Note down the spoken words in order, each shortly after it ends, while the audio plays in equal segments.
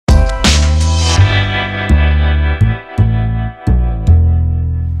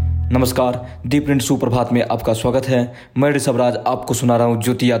नमस्कार, दीप प्रिंट सुप्रभात में आपका स्वागत है। मैं ऋषभराज आपको सुना रहा हूँ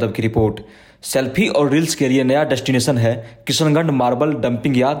ज्योति यादव की रिपोर्ट। सेल्फी और रील्स के लिए नया डेस्टिनेशन है किशनगढ़ मार्बल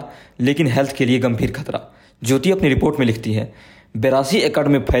डंपिंग यार्ड, लेकिन हेल्थ के लिए गंभीर खतरा। ज्योति अपनी रिपोर्ट में लिखती है, 82 एकड़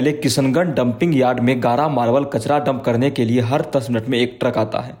में फैले किशनगढ़ डंपिंग यार्ड में गारा मार्बल कचरा डंप करने के लिए हर 10 मिनट में एक ट्रक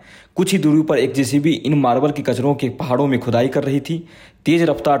आता है। कुछ ही दूरी पर एक जेसीबी इन मार्बल के कचरों के पहाड़ों में खुदाई कर रही थी। तेज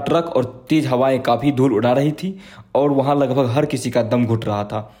रफ्तार ट्रक और तेज हवाएं काफ़ी धूल उड़ा रही थी और वहां लगभग हर किसी का दम घुट रहा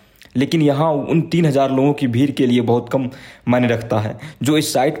था। लेकिन यहाँ उन 3000 लोगों की भीड़ के लिए बहुत कम मायने रखता है, जो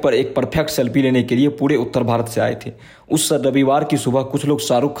इस साइट पर एक परफेक्ट सेल्फी लेने के लिए पूरे उत्तर भारत से आए थे। उस रविवार की सुबह कुछ लोग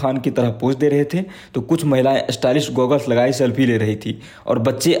शाहरुख खान की तरह पोज दे रहे थे, तो कुछ महिलाएं स्टाइलिश गॉगल्स लगाए सेल्फी ले रही थी और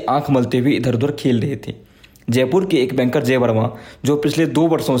बच्चे आंख मलते हुए इधर उधर खेल रहे थे। जयपुर के एक बैंकर जय वर्मा, जो पिछले 2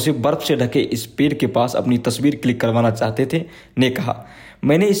 वर्षों से बर्फ से ढके इस पेड़ के पास अपनी तस्वीर क्लिक करवाना चाहते थे, ने कहा,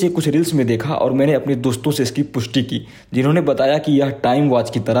 मैंने इसे कुछ रील्स में देखा और मैंने अपने दोस्तों से इसकी पुष्टि की, जिन्होंने बताया कि यह टाइम वॉच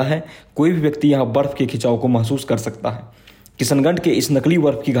की तरह है। कोई भी व्यक्ति यहाँ बर्फ के खिंचाव को महसूस कर सकता है। किशनगढ़ के इस नकली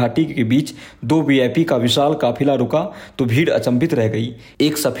बर्फ की घाटी के बीच 2 वीआईपी का विशाल काफिला रुका तो भीड़ अचंभित रह गई।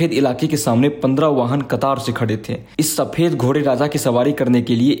 एक सफेद इलाके के सामने 15 वाहन कतार से खड़े थे। इस सफेद घोड़े राजा की सवारी करने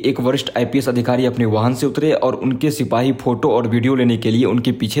के लिए एक वरिष्ठ आईपीएस अधिकारी अपने वाहन से उतरे और उनके सिपाही फोटो और वीडियो लेने के लिए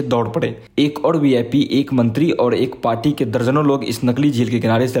उनके पीछे दौड़ पड़े। एक और वीआईपी, एक मंत्री और एक पार्टी के दर्जनों लोग इस नकली झील के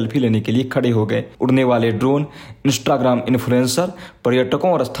किनारे सेल्फी लेने के लिए खड़े हो गए। उड़ने वाले ड्रोन, इंस्टाग्राम इन्फ्लुएंसर,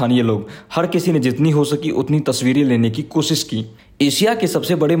 पर्यटकों और स्थानीय लोग, हर किसी ने जितनी हो सकी उतनी तस्वीरें लेने की कोशिश की। एशिया के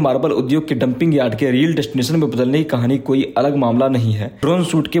सबसे बड़े मार्बल उद्योग के डंपिंग यार्ड के रियल डेस्टिनेशन में बदलने की कहानी कोई अलग मामला नहीं है। ड्रोन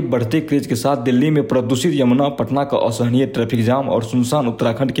शूट के बढ़ते क्रेज के साथ दिल्ली में प्रदूषित यमुना, पटना का असहनीय ट्रैफिक जाम और सुनसान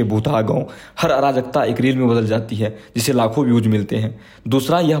उत्तराखंड के भूतहा गांव, हर अराजकता एक रील में बदल जाती है जिसे लाखों व्यूज मिलते हैं।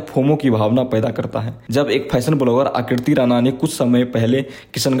 दूसरा, यह फोमो की भावना पैदा करता है। जब एक फैशन ब्लॉगर आकृति राणा ने कुछ समय पहले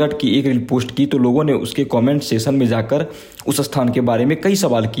किशनगढ़ की एक रील पोस्ट की तो लोगों ने उसके कॉमेंट सेशन में जाकर उस स्थान के बारे में कई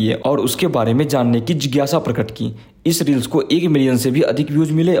सवाल किए और उसके बारे में जानने की जिज्ञासा प्रकट की। इस रील्स को 1 मिलियन से भी अधिक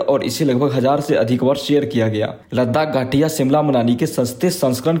व्यूज मिले और इसे लगभग 1000 से अधिक बार शेयर किया गया। लद्दाख घाटी या शिमला मनाली के सस्ते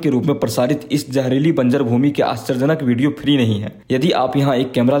संस्करण के रूप में प्रसारित इस जहरीली बंजर भूमि के आश्चर्यजनक वीडियो फ्री नहीं है। यदि आप यहाँ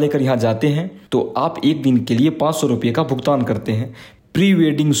एक कैमरा लेकर यहाँ जाते हैं तो आप एक दिन के लिए 500 रुपये का भुगतान करते हैं। प्री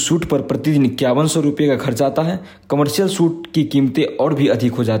वेडिंग शूट पर प्रतिदिन 5100 रुपये का खर्च आता है। कमर्शियल शूट की कीमतें और भी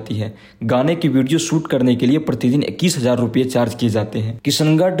अधिक हो जाती है। गाने की वीडियो शूट करने के लिए प्रतिदिन 21,000 रुपये चार्ज किए जाते हैं।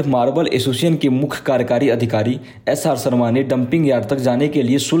 किशनगढ़ मार्बल एसोसिएशन के मुख्य कार्यकारी अधिकारी SR शर्मा ने डंपिंग यार्ड तक जाने के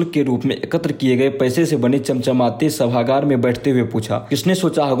लिए शुल्क के रूप में एकत्र किए गए पैसे से बने चमचमाते सभागार में बैठते हुए पूछा, किसने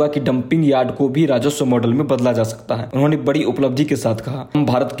सोचा होगा कि डंपिंग यार्ड को भी राजस्व मॉडल में बदला जा सकता है। उन्होंने बड़ी उपलब्धि के साथ कहा, हम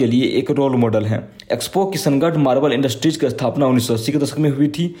भारत के लिए एक रोल मॉडल हैं। एक्सपो किशनगढ़ मार्बल इंडस्ट्रीज की स्थापना 1980 के दशक में हुई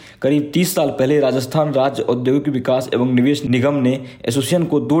थी। करीब 30 साल पहले राजस्थान राज्य औद्योगिक विकास एवं निवेश निगम ने एसोसिएशन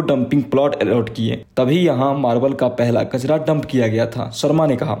को 2 डंपिंग प्लॉट अलॉट किए, तभी यहाँ मार्बल का पहला कचरा डंप किया गया था। शर्मा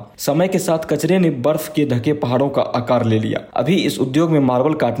ने कहा, समय के साथ कचरे ने बर्फ के ढके पहाड़ों का आकार ले लिया। अभी इस उद्योग में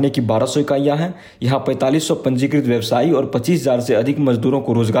मार्बल काटने की 1200 इकाइयां हैं। यहाँ 4500 पंजीकृत व्यवसायी और 25,000 से अधिक मजदूरों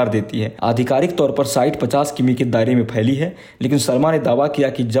को रोजगार देती है। आधिकारिक तौर पर साइट 50 किमी के दायरे में फैली है, लेकिन शर्मा ने दावा किया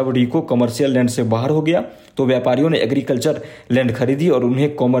कि जब रीको कमर्शियल लैंड से बाहर हो गया तो व्यापारियों ने एग्रीकल्चर लैंड खरीदी और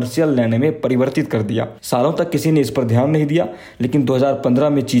उन्हें कॉमर्शियल लैंड में परिवर्तित कर दिया। सालों तक किसी ने इस पर ध्यान नहीं दिया, लेकिन 2015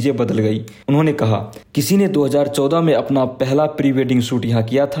 में चीजें बदल गई। उन्होंने कहा, किसी ने 2014 में अपना पहला प्री वेडिंग शूट यहाँ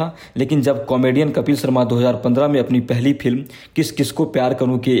किया था, लेकिन जब कॉमेडियन कपिल शर्मा 2015 में अपनी पहली फिल्म किस किस को प्यार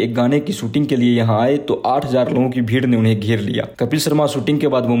करूं के एक गाने की शूटिंग के लिए यहाँ आए तो 8000 लोगों की भीड़ ने उन्हें घेर लिया। कपिल शर्मा शूटिंग के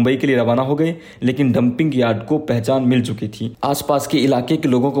बाद मुंबई के लिए रवाना हो गए, लेकिन डंपिंग यार्ड को पहचान मिल चुकी थी। आसपास के इलाके के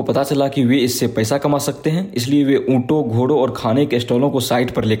लोगों को पता चला कि वे इससे पैसा कमा सकते हैं, इसलिए वे ऊंटों, घोड़ों और खाने के स्टॉलों को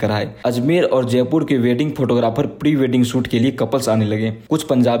साइट पर लेकर आए। अजमेर और जयपुर के wedding photographer pre wedding shoot के लिए कपल्स आने लगे। कुछ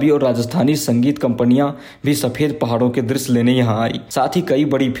पंजाबी और राजस्थानी संगीत कंपनियां भी सफेद पहाड़ों के दृश्य लेने यहाँ आई। साथ ही कई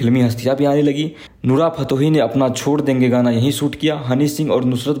बड़ी फिल्मी हस्तियां भी आने लगी। नूरा फतोही ने अपना छोड़ देंगे गाना यहीं शूट किया। हनी सिंह और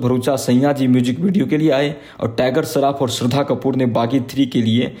नुसरत भरूचा सैया जी म्यूजिक वीडियो के लिए आए और टाइगर श्रॉफ और श्रद्धा कपूर ने बागी 3 के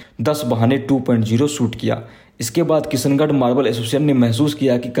लिए 10 बहाने 2.0 शूट किया। इसके बाद किशनगढ़ मार्बल एसोसिएशन ने महसूस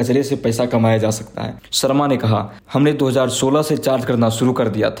किया कि कचरे से पैसा कमाया जा सकता है। शर्मा ने कहा, हमने 2016 से चार्ज करना शुरू कर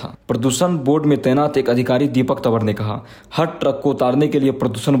दिया था। प्रदूषण बोर्ड में तैनात एक अधिकारी दीपक तंवर ने कहा, हर ट्रक को उतारने के लिए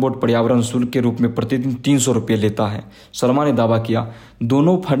प्रदूषण बोर्ड पर्यावरण शुल्क के रूप में प्रतिदिन 300 रुपये लेता है। शर्मा ने दावा किया,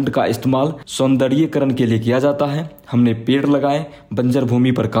 दोनों फंड का इस्तेमाल सौंदर्यीकरण के लिए किया जाता है। हमने पेड़ लगाए, बंजर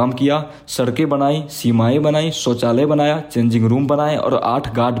भूमि पर काम किया, सड़कें बनाई, सीमाएं बनाई, शौचालय बनाया, चेंजिंग रूम बनाए और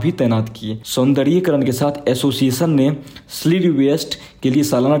 8 गार्ड भी तैनात किए। सौंदर्यीकरण के साथ एसोसिएशन एसोसिएशन ने स्लीड वेस्ट के लिए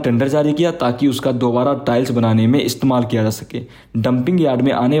सालाना टेंडर जारी किया ताकि उसका दोबारा टाइल्स बनाने में इस्तेमाल किया जा सके। डंपिंग यार्ड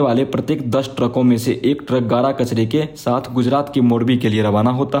में आने वाले प्रत्येक 10 ट्रकों में से एक ट्रक गारा कचरे के साथ गुजरात के मोरबी के लिए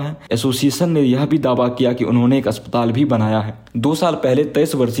रवाना होता है। एसोसिएशन ने यह भी दावा किया कि उन्होंने एक अस्पताल भी बनाया है। 2 साल पहले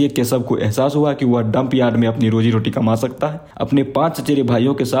 23 वर्षीय केशव को एहसास हुआ कि वह डंप यार्ड में अपनी रोजी रोटी कमा सकता है। अपने 5 चचेरे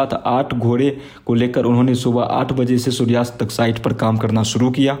भाइयों के साथ 8 घोड़े को लेकर उन्होंने सुबह 8 बजे से सूर्यास्त तक साइट पर काम करना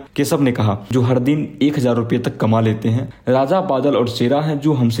शुरू किया। केशव ने कहा, जो हर दिन 1000 रुपये तक कमा लेते हैं। राजा, बादल और शेरा हैं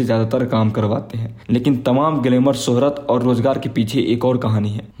जो हमसे ज्यादातर काम करवाते हैं, लेकिन तमाम ग्लैमर, शोहरत और रोजगार के पीछे एक और कहानी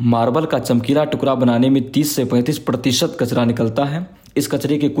है। मार्बल का चमकीला टुकड़ा बनाने में 30 से 35% कचरा निकलता है। इस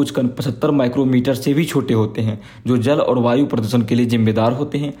कचरे के कुछ कण 75 माइक्रोमीटर से भी छोटे होते हैं, जो जल और वायु प्रदूषण के लिए जिम्मेदार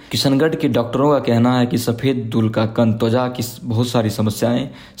होते हैं। किशनगढ़ के डॉक्टरों का कहना है कि सफेद धूल का कण त्वचा की बहुत सारी समस्याएं,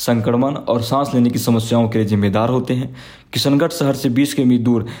 संक्रमण और सांस लेने की समस्याओं के लिए जिम्मेदार होते हैं। किशनगढ़ शहर से 20 किमी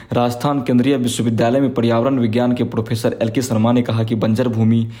दूर राजस्थान केंद्रीय विश्वविद्यालय में पर्यावरण विज्ञान के प्रोफेसर LK शर्मा ने कहा कि बंजर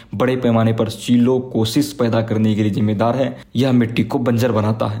भूमि बड़े पैमाने पर सिलिकोसिस पैदा करने के लिए जिम्मेदार है। यह मिट्टी को बंजर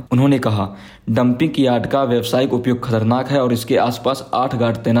बनाता है। उन्होंने कहा, डंपिंग यार्ड का व्यावसायिक उपयोग खतरनाक है और इसके आसपास 8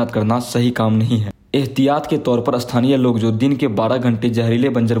 गार्ड तैनात करना सही काम नहीं है। एहतियात के तौर पर स्थानीय लोग जो दिन के 12 घंटे जहरीले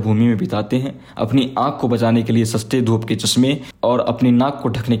बंजर भूमि में बिताते हैं, अपनी आंख को बचाने के लिए सस्ते धूप के चश्मे और अपनी नाक को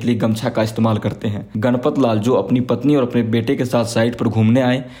ढकने के लिए गमछा का इस्तेमाल करते हैं। गणपत लाल, जो अपनी पत्नी और अपने बेटे के साथ साइट पर घूमने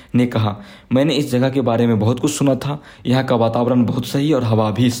आए, ने कहा, मैंने इस जगह के बारे में बहुत कुछ सुना था। यहाँ का वातावरण बहुत सही और हवा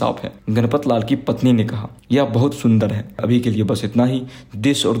भी साफ है। गणपत लाल की पत्नी ने कहा, यह बहुत सुंदर है। अभी के लिए बस इतना ही।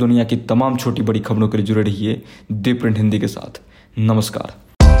 देश और दुनिया की तमाम छोटी बड़ी खबरों के लिए जुड़े रहिए दीप प्रिंट हिंदी के साथ। नमस्कार।